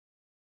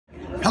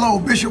Hello,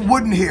 Bishop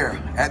Wooden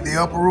here at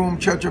the Upper Room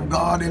Church of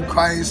God in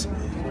Christ,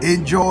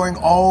 enjoying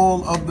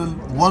all of the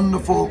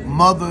wonderful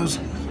mothers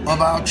of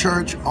our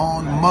church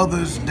on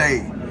Mother's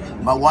Day.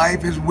 My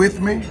wife is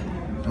with me.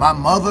 My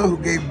mother who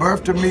gave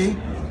birth to me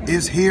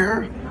is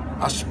here.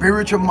 Our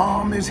spiritual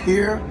mom is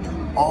here.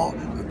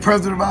 The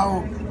president of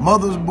our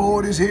mother's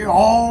board is here.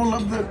 All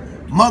of the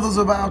mothers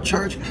of our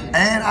church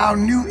and our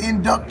new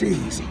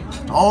inductees.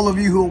 To all of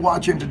you who are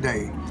watching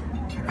today,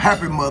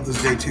 happy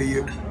Mother's Day to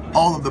you.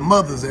 All of the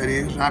mothers, that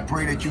is. I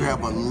pray that you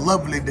have a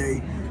lovely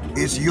day.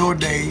 It's your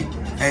day,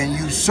 and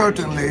you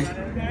certainly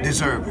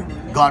deserve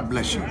it. God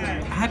bless you.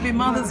 Happy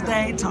Mother's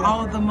Day to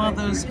all of the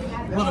mothers.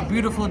 What a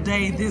beautiful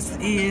day this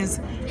is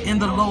in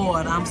the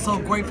Lord. I'm so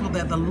grateful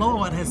that the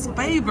Lord has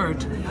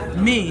favored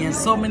me and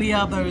so many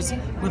others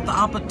with the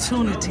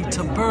opportunity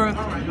to birth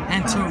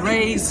and to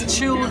raise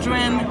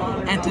children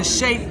and to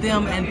shape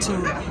them and to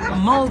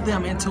mold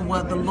them into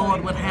what the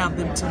Lord would have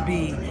them to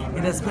be.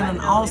 It has been an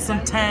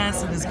awesome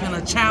task. It has been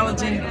a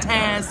challenging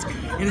task.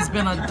 It has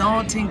been a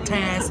daunting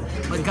task,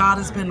 but God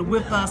has been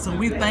with us, and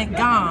we thank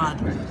God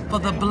for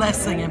the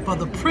blessing and for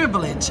the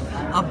privilege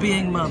of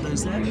being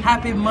mothers.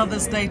 Happy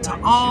Mother's Day to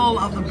all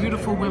of the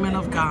beautiful women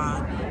of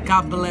God.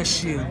 God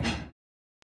bless you.